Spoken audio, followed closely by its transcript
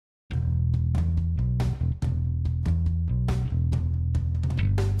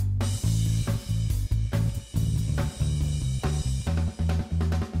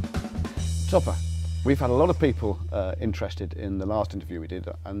Topper, we've had a lot of people interested in the last interview we did,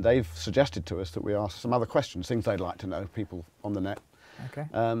 and they've suggested to us that we ask some other questions, things they'd like to know, people on the net. Okay.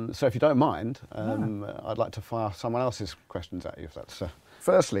 So if you don't mind, I'd like to fire someone else's questions at you, if that's...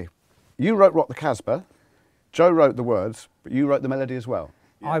 Firstly, you wrote Rock the Casbah, Joe wrote the words, but you wrote the melody as well.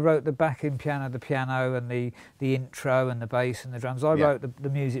 I wrote the backing piano, and the intro and the bass and the drums. I wrote the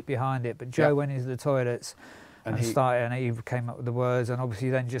music behind it, but Joe went into the toilets and he came up with the words, and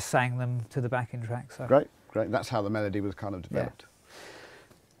obviously then just sang them to the backing track. So. Great, great. That's how the melody was kind of developed. Yeah.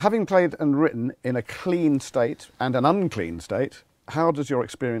 Having played and written in a clean state and an unclean state, how does your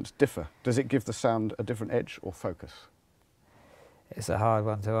experience differ? Does it give the sound a different edge or focus? It's a hard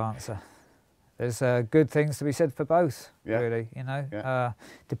one to answer. There's good things to be said for both, really, you know,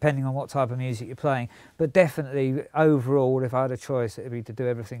 depending on what type of music you're playing. But definitely, overall, if I had a choice, it would be to do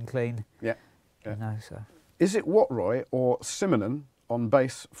everything clean. Yeah. You know, so. Is it Watroy or Simonon on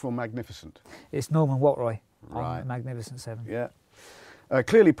bass for Magnificent? It's Norman Watroy on Magnificent 7. Yeah.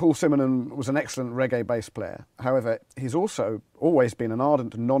 Clearly, Paul Simonon was an excellent reggae bass player. However, he's also always been an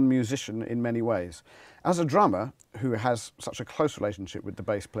ardent non-musician in many ways. As a drummer who has such a close relationship with the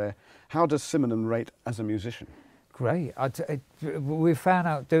bass player, how does Simonon rate as a musician? Great. We found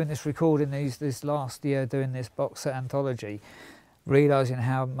out doing this recording this last year, doing this box set anthology, realising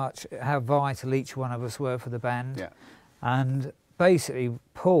how vital each one of us were for the band. Yeah. And basically,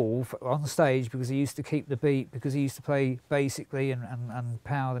 Paul, on stage, because he used to keep the beat, because he used to play basically and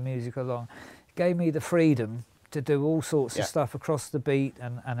power the music along, gave me the freedom to do all sorts of stuff across the beat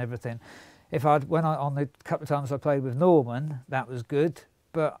and everything. On the couple of times I played with Norman, that was good,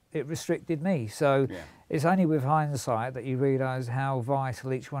 but it restricted me. So it's only with hindsight that you realise how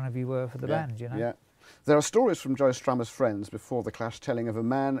vital each one of you were for the band, you know? Yeah. There are stories from Joe Strummer's friends before the Clash telling of a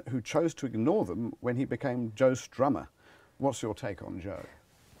man who chose to ignore them when he became Joe's drummer. What's your take on Joe?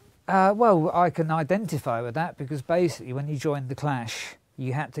 Well, I can identify with that because basically when you joined the Clash,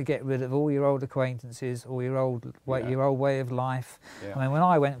 you had to get rid of all your old acquaintances, all your old way of life. Yeah. I mean, when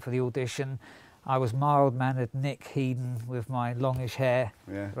I went for the audition, I was mild-mannered Nick Headon with my longish hair,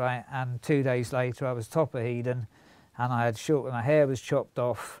 right? And 2 days later, I was Topper Headon, and I had my hair was chopped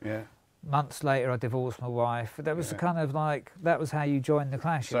off. Yeah. Months later, I divorced my wife. That was kind of like, that was how you joined the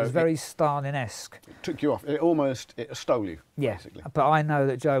Clash. So it was very Stalin-esque. It took you off. It stole you, basically. But I know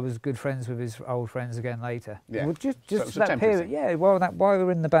that Joe was good friends with his old friends again later. Yeah. Well, just so that period. Yeah, while we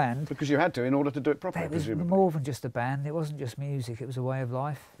were in the band. Because you had to in order to do it properly, It was more than just a band. It wasn't just music. It was a way of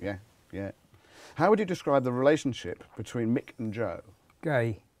life. Yeah, yeah. How would you describe the relationship between Mick and Joe?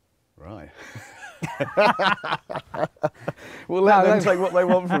 Gay. Right. We'll let them take what they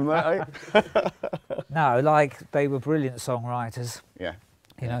want from that, eh? No, like they were brilliant songwriters. Yeah.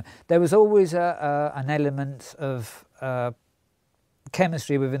 You know, there was always an element of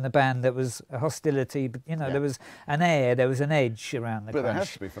chemistry within the band. That was a hostility, but you know, there was an air, there was an edge around the Clash. But there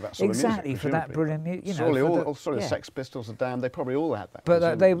has to be for that sort of music. Exactly, for that brilliant music. You know, surely all sort of Sex Pistols, The Damned, they probably all had that.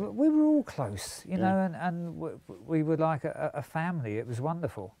 But we were all close, you know, and we were like a family. It was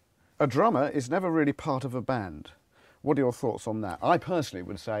wonderful. A drummer is never really part of a band. What are your thoughts on that? I personally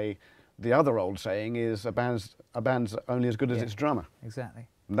would say the other old saying is a band's only as good as its drummer. Exactly.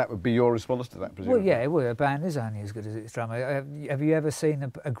 And that would be your response to that, presumably. Well, a band is only as good as its drummer. Have you ever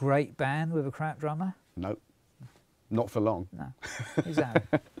seen a great band with a crap drummer? No, not for long. No,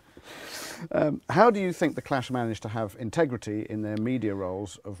 exactly. How do you think the Clash managed to have integrity in their media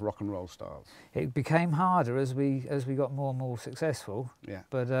roles of rock and roll stars? It became harder as we got more and more successful. Yeah.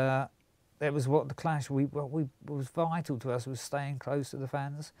 But it was what the Clash was vital to us, was staying close to the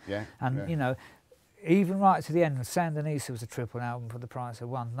fans. Yeah. And you know, even right to the end, Sandinista was a triple album for the price of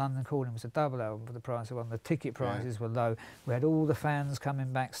one. London Calling was a double album for the price of one. The ticket prices were low. We had all the fans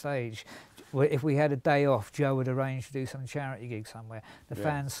coming backstage. If we had a day off, Joe would arrange to do some charity gig somewhere. The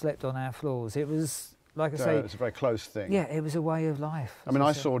fans slept on our floors. It was, like I say... It's a very close thing. Yeah, it was a way of life. I mean,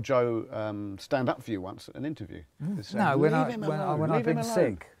 I saw Joe stand up for you once at an interview. No, when I've been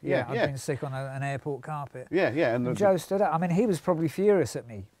sick. Yeah, I've been sick on an airport carpet. Yeah, yeah. And Joe stood up. I mean, he was probably furious at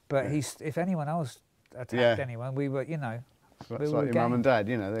me, but if anyone else attacked anyone, we were, you know... So that's like your mum and dad,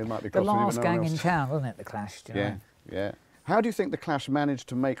 you know, they might be cross with you. The last gang in town, wasn't it, the Clash? Do you know? Yeah. How do you think the Clash managed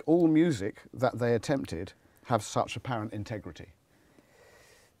to make all music that they attempted have such apparent integrity?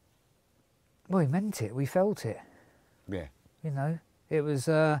 Well, we meant it. We felt it. Yeah. You know, it was.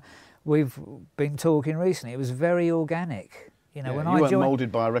 We've been talking recently. It was very organic. You know, when you weren't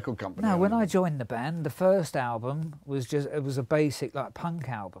moulded by a record company. No, when I joined the band, the first album was a basic like punk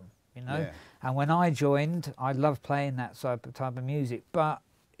album. You know, and when I joined, I loved playing that type of music, but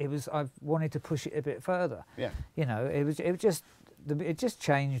I wanted to push it a bit further. Yeah. You know, it was just it just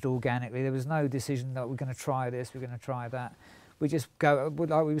changed organically. There was no decision that we're going to try this, we're going to try that. We just go,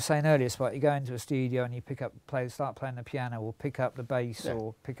 like we were saying earlier, Spike, you go into a studio and you start playing the piano, or pick up the bass,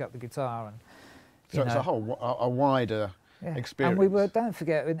 or pick up the guitar, and so it's a wider experience. And we were, don't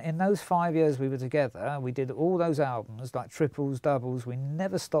forget, in those 5 years we were together, we did all those albums, like triples, doubles. We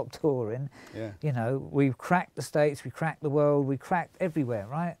never stopped touring. Yeah. You know, we cracked the States, we cracked the world, we cracked everywhere,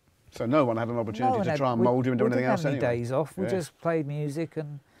 right? So no one had an opportunity to try and mould you into anything else anyway. We didn't have any days off. We just played music.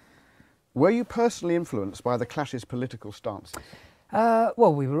 And were you personally influenced by the Clash's political stances?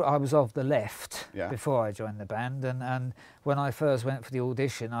 Well, I was of the left before I joined the band, and when I first went for the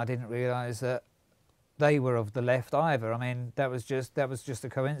audition, I didn't realise that they were of the left either. I mean, that was just a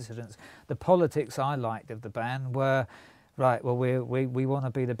coincidence. The politics I liked of the band were, right, well, we want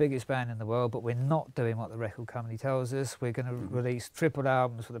to be the biggest band in the world, but we're not doing what the record company tells us. We're going to release triple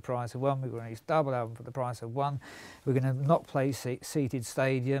albums for the price of one. We're going to release double album for the price of one. We're going to not play seated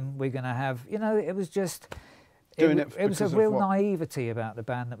stadium. We're going to have, you know, it was just... It was a real naivety about the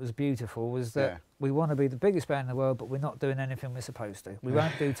band that was beautiful, was that we want to be the biggest band in the world, but we're not doing anything we're supposed to. We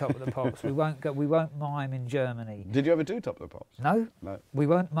won't do Top of the Pops. We won't mime in Germany. Did you ever do Top of the Pops? No. We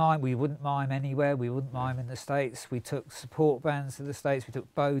won't mime. We wouldn't mime anywhere. We wouldn't mime in the States. We took support bands to the States. We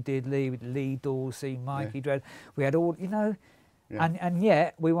took Bo Diddley, Lee Dorsey, Mikey Dread. We had all, you know. Yeah. And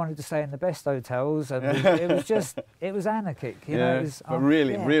yet we wanted to stay in the best hotels, and it was anarchic, you know. It was, but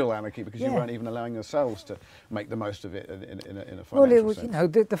really, real anarchy, because you weren't even allowing yourselves to make the most of it in a financial sense. You know,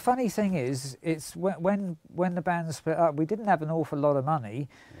 the funny thing is, it's when the band split up, we didn't have an awful lot of money,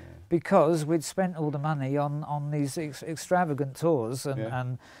 because we'd spent all the money on these extravagant tours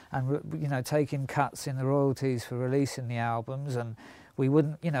and you know, taking cuts in the royalties for releasing the albums. And we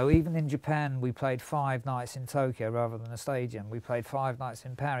wouldn't, you know, even in Japan, we played 5 nights in Tokyo rather than a stadium. We played 5 nights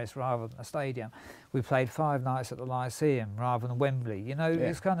in Paris rather than a stadium. We played 5 nights at the Lyceum rather than Wembley. You know,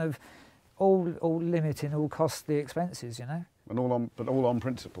 it's kind of all limiting, all costly expenses, you know. And all on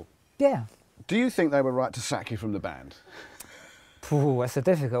principle. Yeah. Do you think they were right to sack you from the band? Ooh, that's a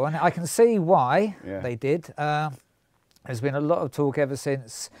difficult one. I can see why they did. There's been a lot of talk ever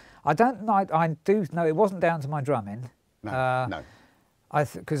since. I do know it wasn't down to my drumming. No.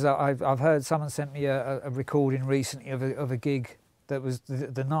 Because I've heard someone sent me a recording recently of a gig that was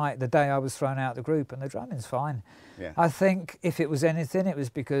the day I was thrown out of the group, and the drumming's fine. Yeah. I think if it was anything, it was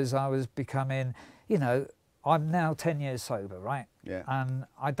because I was becoming, you know, I'm now 10 years sober, right? Yeah. And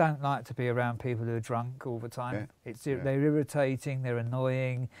I don't like to be around people who are drunk all the time. Yeah. They're irritating, they're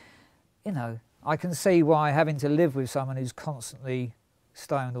annoying. You know, I can see why having to live with someone who's constantly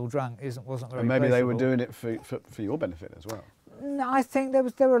stoned or drunk wasn't very And maybe pleasurable. they were doing it for your benefit as well. No, I think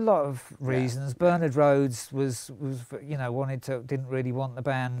there were a lot of reasons. Bernard Rhodes was you know, didn't really want the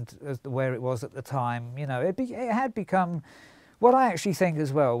band where it was at the time. You know, it had become, what I actually think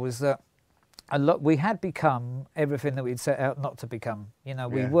as well was that we had become everything that we'd set out not to become. You know,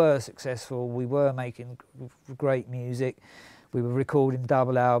 we were successful, we were making great music, we were recording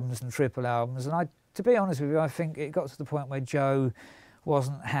double albums and triple albums, and to be honest with you, I think it got to the point where Joe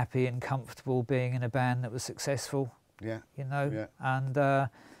wasn't happy and comfortable being in a band that was successful. Yeah, you know, and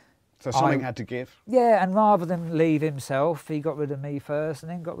so something had to give. Yeah, and rather than leave himself, he got rid of me first,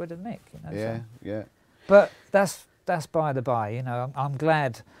 and then got rid of Mick. You know, yeah. But that's by the by. You know, I'm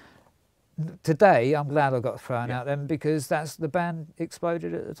glad. Today, I'm glad I got thrown out then, because the band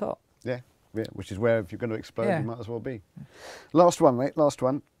exploded at the top. Yeah, which is where, if you're going to explode, you might as well be. Last one, mate. Last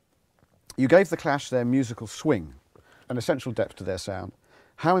one. You gave the Clash their musical swing, an essential depth to their sound.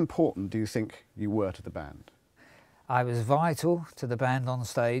 How important do you think you were to the band? I was vital to the band on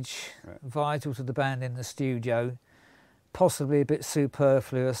stage, vital to the band in the studio, possibly a bit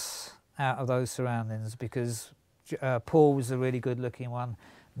superfluous out of those surroundings, because Paul was a really good-looking one,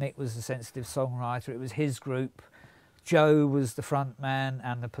 Mick was a sensitive songwriter, it was his group, Joe was the front man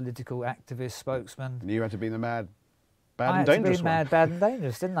and the political activist spokesman. And you had to be the mad, bad and dangerous one. I had to be mad, bad and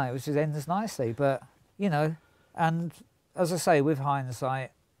dangerous, didn't I? Which just ends nicely, but, you know, and as I say, with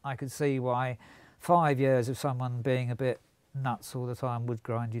hindsight, I could see why 5 years of someone being a bit nuts all the time would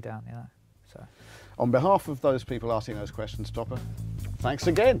grind you down, you know. So, on behalf of those people asking those questions, Topper, thanks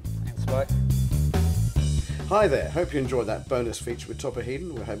again. Thanks, Spike. Hi there, hope you enjoyed that bonus feature with Topper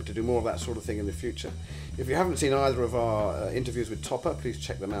Headon. We're hoping to do more of that sort of thing in the future. If you haven't seen either of our interviews with Topper, please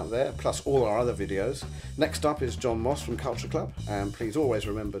check them out there, plus all our other videos. Next up is John Moss from Culture Club, and please always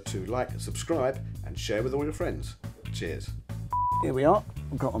remember to like, subscribe, and share with all your friends. Cheers. Here we are.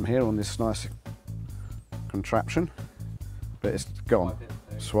 I've got them here on this nice contraption, but it's gone.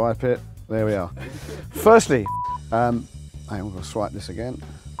 Swipe it. There we are. Firstly, hang on, we'll swipe this again.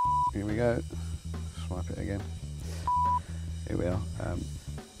 Here we go. Swipe it again. Here we are.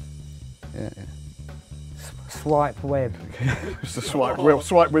 Yeah. Swipe Webb. It's the swipe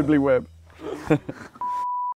Wibbly Webb.